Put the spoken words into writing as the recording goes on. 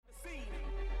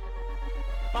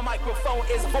My microphone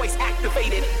is voice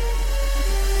activated.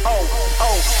 Oh,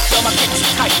 yo, my kicks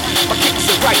are tight, my kicks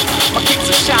are right, my kicks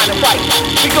are shining bright.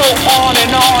 We go on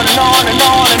and on and on and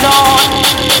on and on.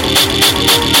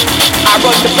 I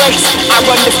run the place, I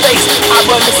run the space, I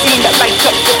run the scene that lights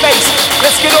up your face.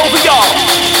 Let's get over y'all.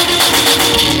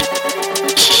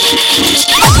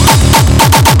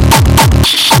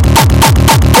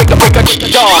 Break a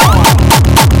dawn.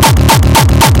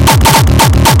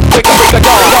 Break a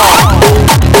dawn.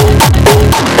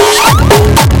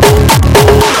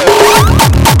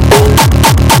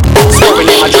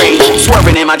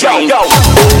 Swerving in my dream, yo.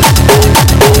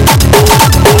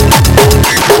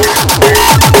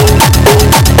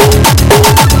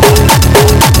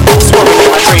 Swerving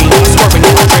in my dream, swerving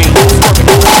in my dream, swerving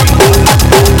in my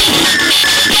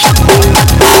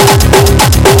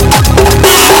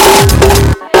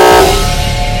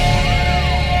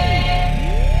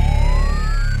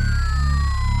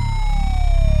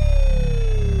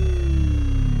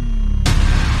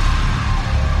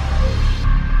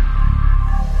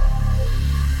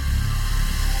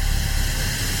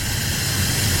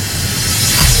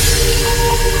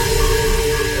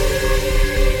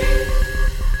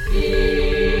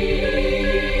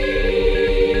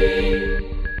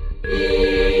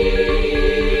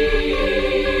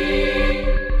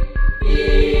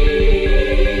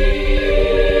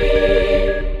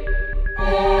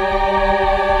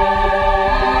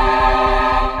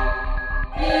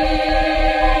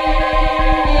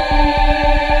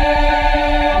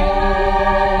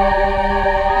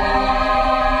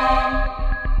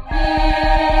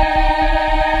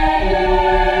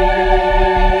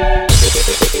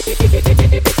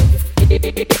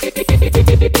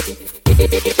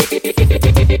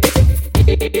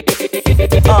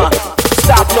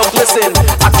stop, look, listen,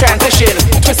 I transition,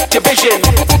 twist your vision.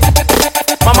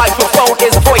 My microphone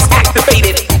is voice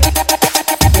activated.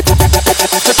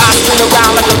 I spin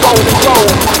around like a golden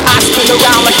globe. I spin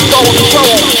around like a golden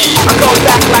globe. I come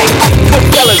back like good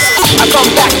fellas. I come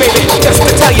back, baby, just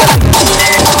to tell ya.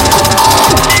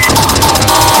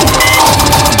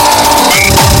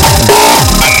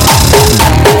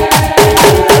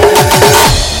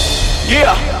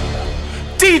 Yeah,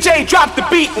 DJ, drop the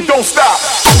beat and don't stop.